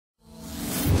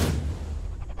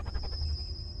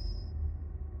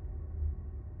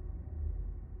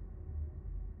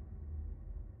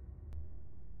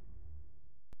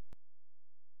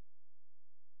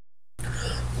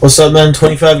What's up, Madden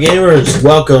 25 gamers?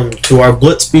 Welcome to our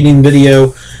Blitz beating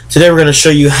video. Today we're going to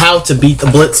show you how to beat the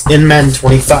Blitz in Madden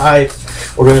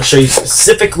 25. We're going to show you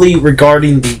specifically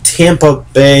regarding the Tampa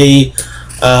Bay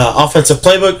offensive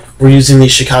playbook. We're using the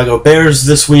Chicago Bears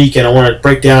this week, and I want to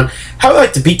break down how we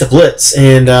like to beat the Blitz.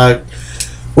 And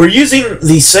we're using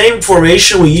the same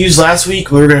formation we used last week.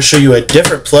 We're going to show you a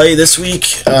different play this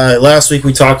week. Last week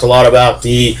we talked a lot about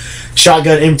the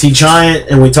shotgun empty giant,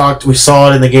 and we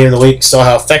saw it in the game of the week, saw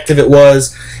how effective it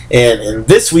was. And in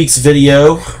this week's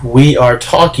video, we are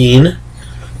talking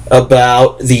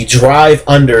about the drive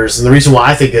unders. And the reason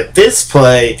why I think that this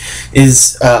play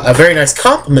is a very nice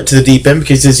complement to the deep end,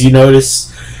 because as you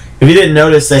notice, if you didn't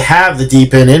notice, they have the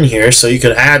deep end in here, so you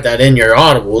can add that in your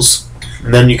audibles,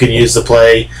 and then you can use the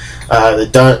play,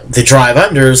 the drive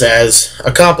unders as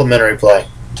a complementary play.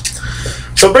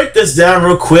 So break this down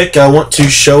real quick. I want to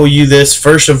show you this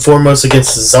first and foremost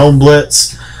against the zone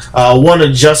blitz. One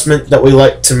adjustment that we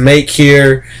like to make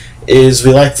here is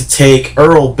we like to take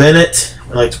Earl Bennett.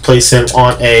 We like to place him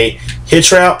on a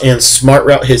hitch route and smart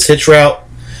route his hitch route.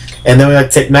 And then we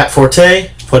like to take Matt Forte,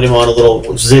 put him on a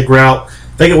little zig route.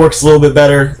 I think it works a little bit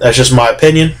better. That's just my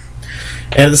opinion.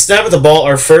 And at the snap of the ball,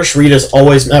 our first read is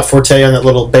always Matt Forte on that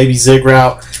little baby zig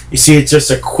route. You see it's just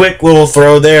a quick little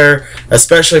throw there,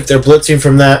 especially if they're blitzing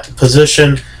from that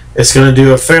position. It's going to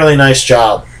do a fairly nice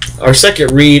job. Our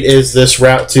second read is this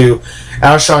route to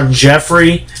Alshon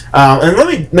Jeffrey. And let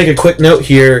me make a quick note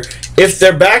here. If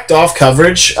they're backed off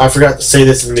coverage, I forgot to say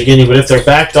this in the beginning, but if they're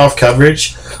backed off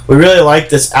coverage, we really like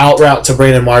this out route to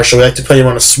Brandon Marshall. We like to put him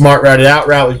on a smart routed out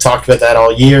route. We've talked about that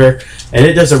all year, and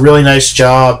it does a really nice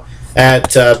job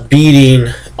at beating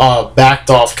backed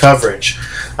off coverage.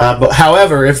 But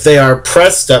however, if they are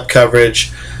pressed up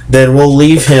coverage, then we'll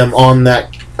leave him on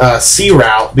that C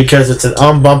route, because it's an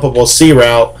unbumpable C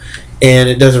route, and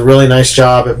it does a really nice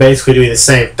job at basically doing the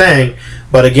same thing,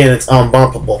 but again, it's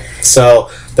unbumpable. So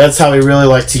that's how we really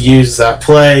like to use that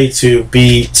play to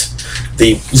beat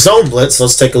the zone blitz.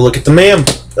 Let's take a look at the man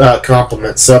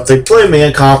complement. So if they play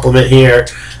man complement here,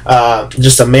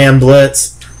 just a man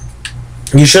blitz,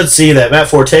 you should see that Matt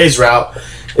Forte's route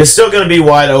is still going to be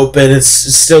wide open. It's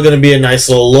still going to be a nice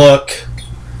little look.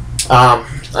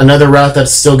 Another route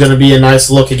that's still going to be a nice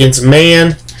look against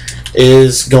man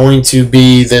is going to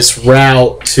be this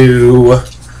route to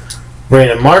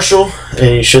Brandon Marshall.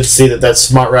 And you should see that that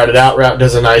smart routed out route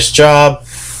does a nice job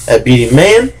at beating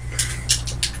man.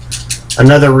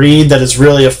 Another read that is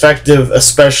really effective,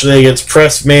 especially against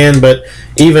press man, but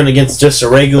even against just a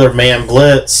regular man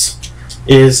blitz,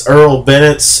 is Earl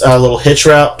Bennett's little hitch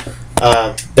route.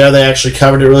 There they actually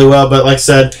covered it really well, but like I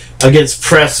said, against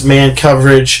press man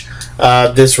coverage,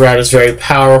 this route is very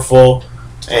powerful.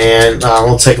 And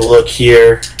we'll take a look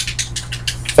here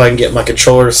if I can get my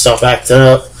controller to stop acting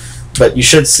up. But you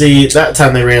should see that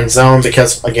time they ran zone,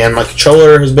 because again my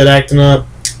controller has been acting up.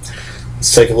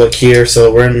 Let's take a look here.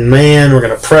 So we're in man, we're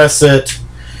going to press it.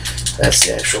 That's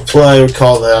the actual play. We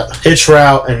call that hitch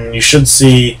route, and you should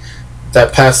see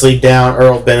that pass lead down.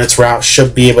 Earl Bennett's route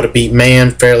should be able to beat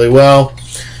man fairly well.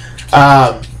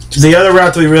 The other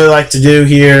route that we really like to do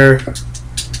here,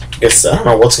 I don't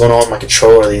know what's going on with my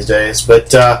controller these days, but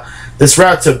this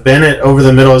route to Bennett over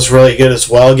the middle is really good as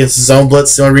well against the zone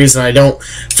blitz. The only reason I don't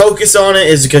focus on it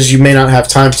is because you may not have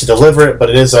time to deliver it, but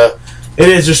it is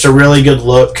just a really good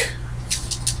look.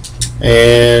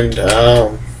 And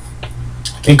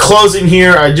in closing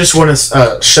here, I just want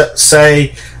to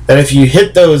say that if you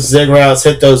hit those zig routes,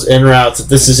 hit those in routes,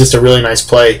 this is just a really nice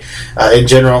play in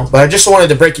general. But I just wanted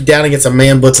to break it down against a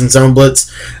man blitz and zone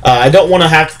blitz. I don't want to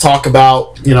have to talk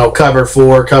about, cover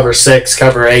 4, cover 6,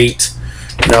 cover 8,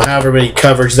 however many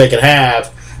coverage they can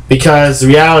have, because the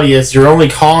reality is you're only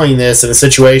calling this in a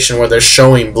situation where they're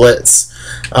showing blitz,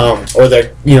 or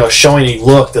they're showing a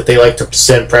look that they like to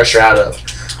send pressure out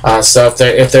of. So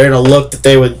if they're in a look that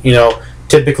they would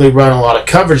typically run a lot of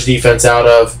coverage defense out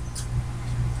of,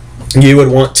 you would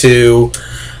want to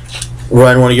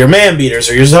run one of your man beaters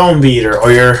or your zone beater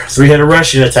or your three-headed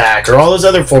rushing attack or all those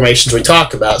other formations we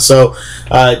talk about. So,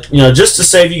 just to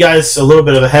save you guys a little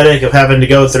bit of a headache of having to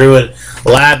go through and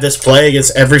lab this play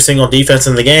against every single defense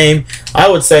in the game, I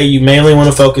would say you mainly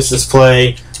want to focus this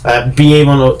play at being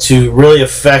able to really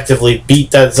effectively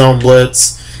beat that zone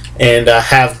blitz and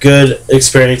have good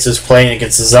experiences playing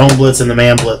against the zone blitz and the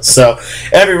man blitz. So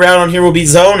every route on here will be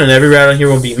zone, and every route on here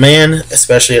will be man,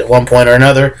 especially at one point or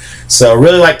another. So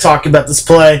really like talking about this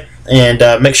play,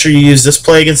 and make sure you use this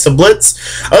play against the blitz.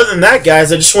 Other than that,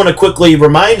 guys, I just want to quickly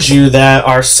remind you that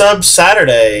our Sub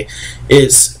Saturday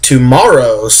is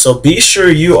tomorrow, so be sure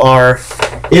you are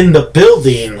in the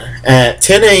building at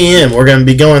 10 a.m. We're going to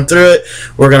be going through it.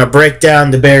 We're going to break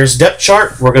down the Bears depth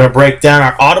chart. We're going to break down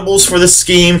our audibles for the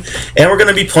scheme, and we're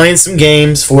going to be playing some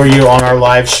games for you on our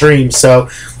live stream. So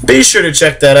be sure to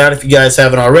check that out if you guys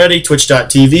haven't already.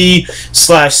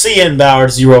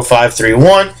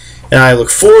 Twitch.tv/CNBauer0531. And I look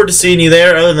forward to seeing you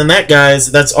there. Other than that,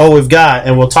 guys, that's all we've got.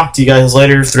 And we'll talk to you guys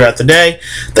later throughout the day.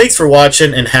 Thanks for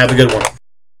watching, and have a good one.